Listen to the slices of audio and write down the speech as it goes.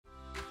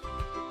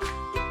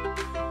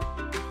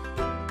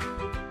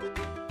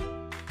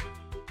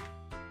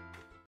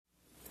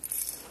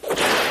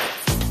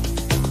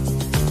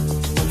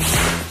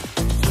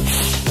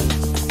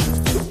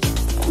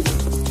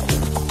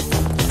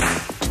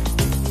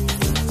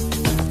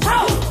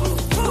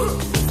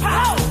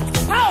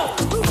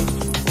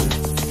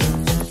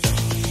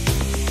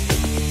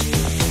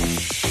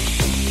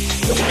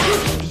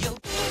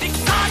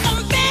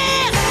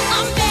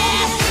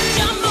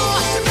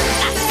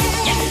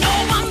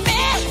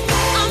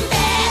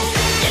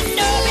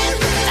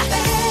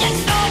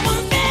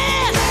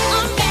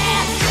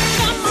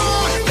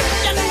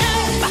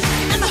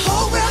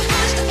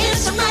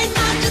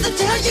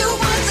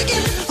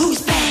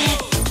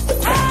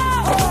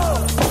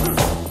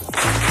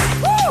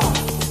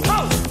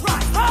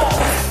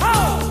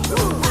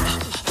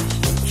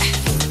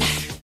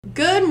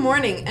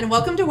morning, and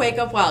welcome to Wake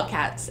Up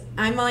Wildcats.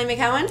 I'm Molly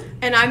McCowan.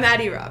 And I'm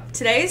Addie Rupp.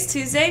 Today is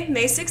Tuesday,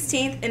 May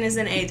 16th, and is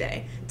an A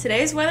day.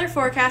 Today's weather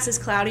forecast is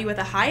cloudy with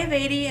a high of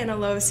 80 and a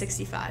low of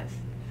 65.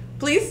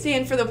 Please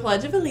stand for the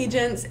Pledge of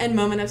Allegiance and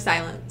moment of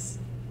silence.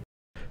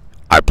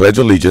 I pledge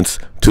allegiance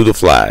to the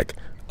flag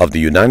of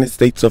the United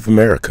States of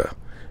America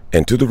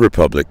and to the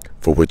republic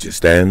for which it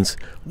stands,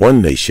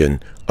 one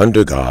nation,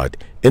 under God,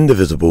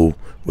 indivisible,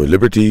 with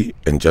liberty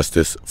and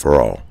justice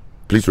for all.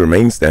 Please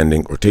remain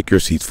standing or take your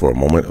seats for a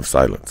moment of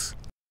silence.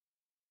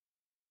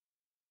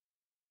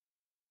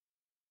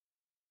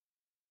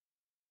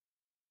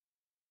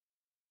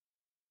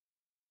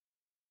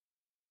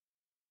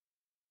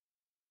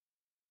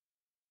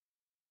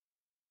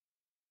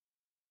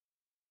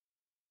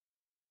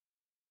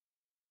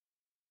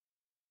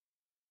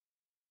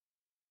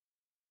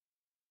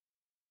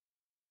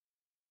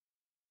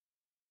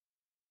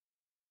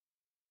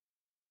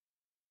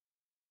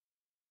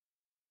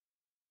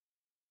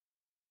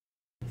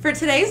 For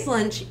today's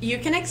lunch, you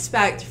can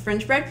expect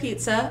French bread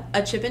pizza,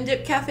 a chip and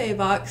dip cafe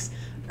box,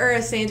 or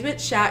a sandwich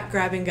shack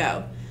grab and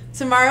go.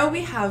 Tomorrow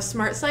we have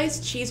smart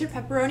sliced cheese or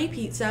pepperoni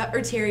pizza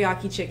or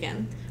teriyaki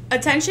chicken.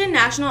 Attention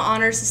National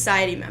Honor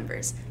Society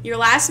members. Your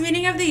last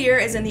meeting of the year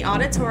is in the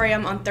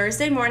auditorium on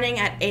Thursday morning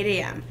at 8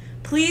 a.m.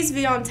 Please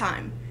be on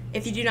time.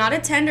 If you do not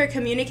attend or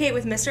communicate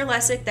with Mr.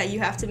 Lessick that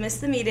you have to miss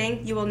the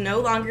meeting, you will no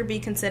longer be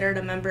considered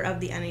a member of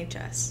the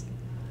NHS.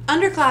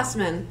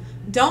 Underclassmen,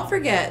 don't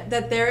forget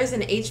that there is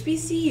an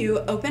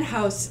HBCU open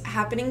house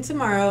happening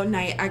tomorrow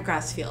night at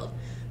Grassfield.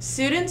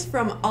 Students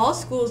from all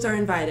schools are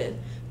invited.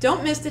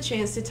 Don't miss the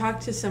chance to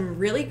talk to some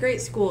really great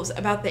schools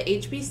about the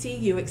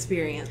HBCU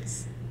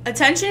experience.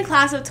 Attention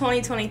class of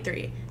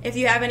 2023. If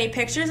you have any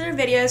pictures or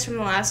videos from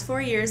the last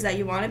 4 years that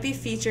you want to be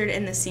featured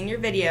in the senior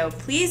video,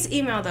 please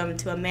email them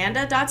to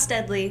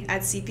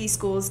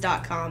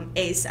amanda.stedley@cpschools.com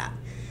ASAP.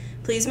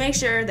 Please make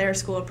sure they're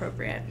school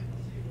appropriate.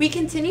 We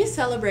continue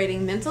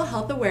celebrating Mental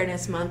Health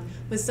Awareness Month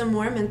with some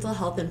more mental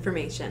health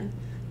information.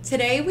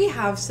 Today we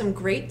have some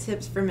great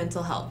tips for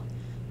mental health.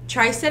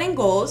 Try setting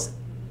goals,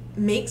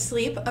 make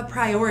sleep a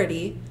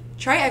priority,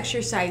 try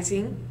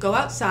exercising, go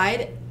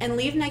outside, and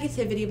leave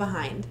negativity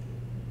behind.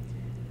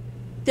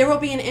 There will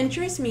be an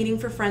interest meeting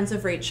for Friends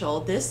of Rachel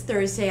this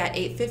Thursday at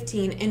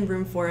 8:15 in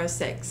room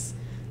 406.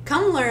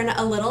 Come learn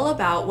a little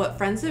about what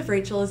Friends of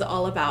Rachel is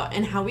all about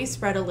and how we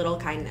spread a little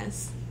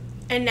kindness.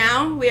 And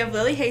now we have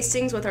Lily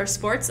Hastings with our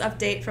sports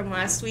update from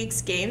last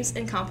week's games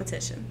and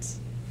competitions.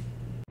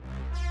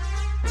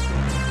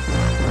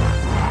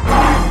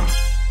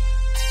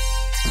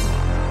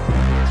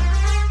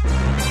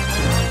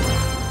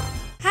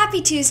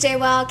 Happy Tuesday,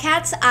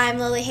 Wildcats. I'm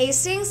Lily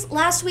Hastings.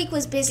 Last week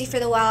was busy for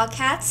the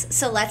Wildcats,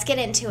 so let's get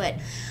into it.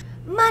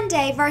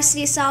 Monday,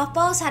 varsity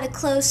softballs had a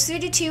close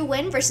 3-2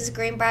 win versus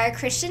Greenbrier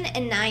Christian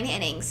in 9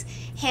 innings.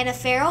 Hannah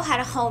Farrell had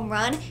a home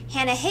run,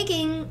 Hannah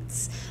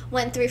Higgins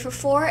went 3 for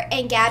 4,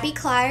 and Gabby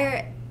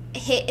Clyer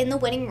hit in the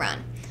winning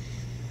run.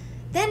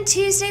 Then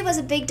Tuesday was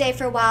a big day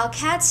for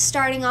Wildcats.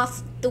 Starting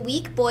off the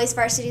week, boys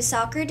varsity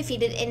soccer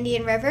defeated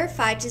Indian River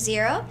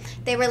 5-0.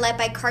 They were led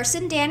by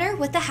Carson Danner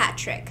with a hat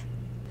trick.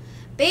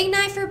 Big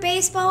night for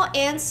baseball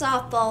and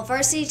softball.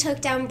 Varsity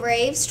took down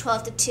Braves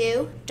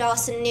 12-2.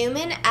 Dawson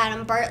Newman,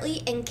 Adam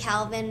Bartley, and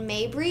Calvin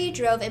Mabry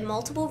drove in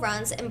multiple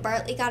runs, and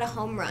Bartley got a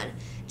home run.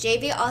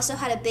 JV also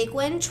had a big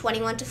win,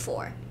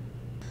 21-4.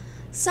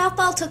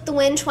 Softball took the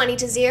win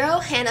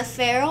 20-0. Hannah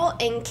Farrell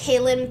and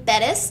Kaylin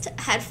Bettist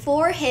had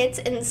 4 hits,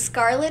 and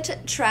Scarlett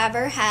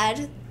Traver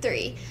had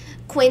 3.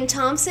 Quinn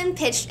Thompson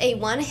pitched a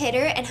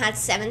 1-hitter and had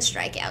 7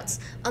 strikeouts.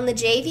 On the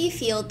JV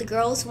field, the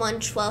girls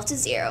won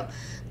 12-0.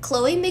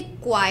 Chloe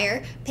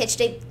McGuire pitched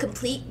a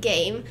complete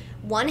game,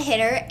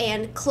 1-hitter,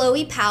 and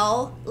Chloe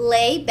Powell,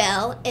 Leigh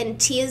Bell, and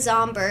Tia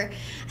Zomber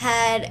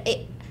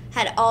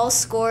had all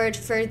scored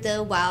for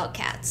the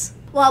Wildcats.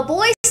 While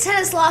boys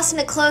tennis lost in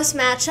a close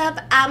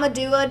matchup,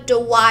 Amadua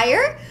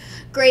Dwyer,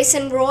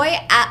 Grayson Roy,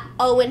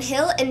 Owen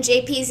Hill, and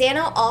JP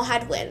Zano all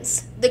had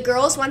wins. The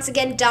girls once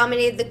again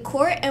dominated the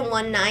court and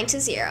won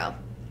 9-0.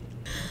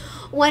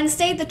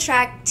 Wednesday, the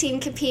track team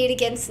competed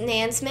against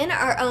Nansman.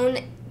 Our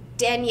own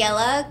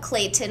Daniela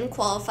Clayton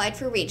qualified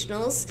for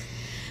regionals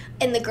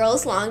in the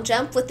girls' long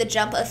jump with a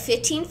jump of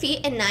 15 feet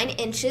and 9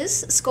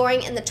 inches,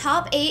 scoring in the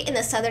top 8 in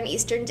the Southern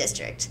Eastern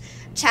District.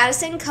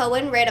 Chaddison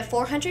Cohen ran a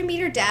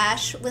 400-meter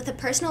dash with a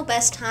personal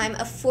best time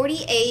of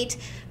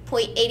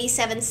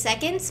 48.87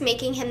 seconds,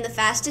 making him the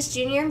fastest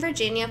junior in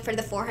Virginia for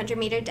the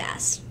 400-meter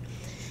dash.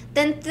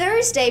 Then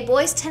Thursday,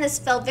 boys tennis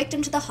fell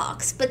victim to the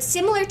Hawks, but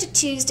similar to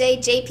Tuesday,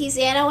 JP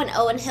Zano and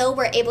Owen Hill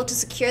were able to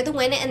secure the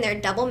win in their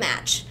double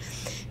match.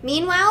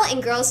 Meanwhile,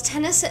 in girls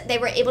tennis, they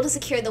were able to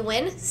secure the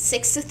win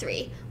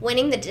 6-3,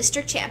 winning the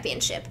district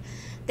championship.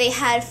 They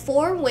had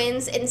 4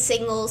 wins in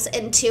singles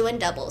and 2 in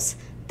doubles.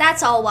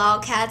 That's all,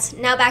 Wildcats.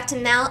 Now back to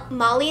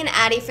Molly and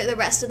Addie for the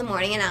rest of the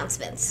morning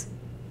announcements.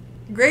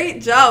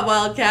 Great job,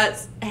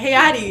 Wildcats. Hey,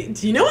 Addie,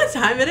 do you know what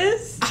time it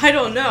is? I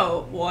don't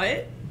know.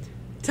 What?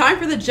 Time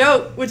for the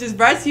joke, which is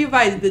brought to you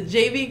by the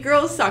JV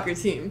girls soccer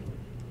team.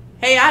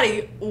 Hey,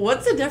 Addie,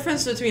 what's the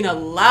difference between a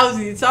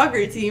lousy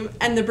soccer team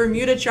and the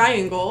Bermuda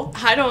Triangle?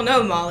 I don't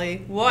know,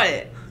 Molly.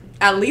 What?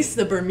 At least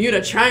the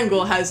Bermuda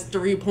Triangle has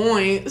 3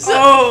 points.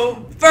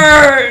 Oh,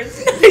 burn!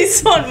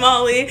 Nice one,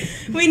 Molly.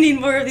 We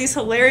need more of these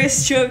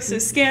hilarious jokes, so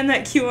scan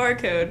that QR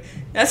code.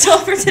 That's all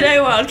for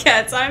today,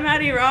 Wildcats. I'm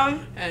Addie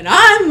Rom. And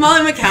I'm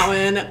Molly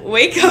McCowan.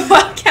 Wake up,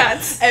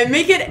 Wildcats. And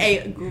make it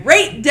a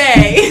great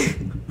day.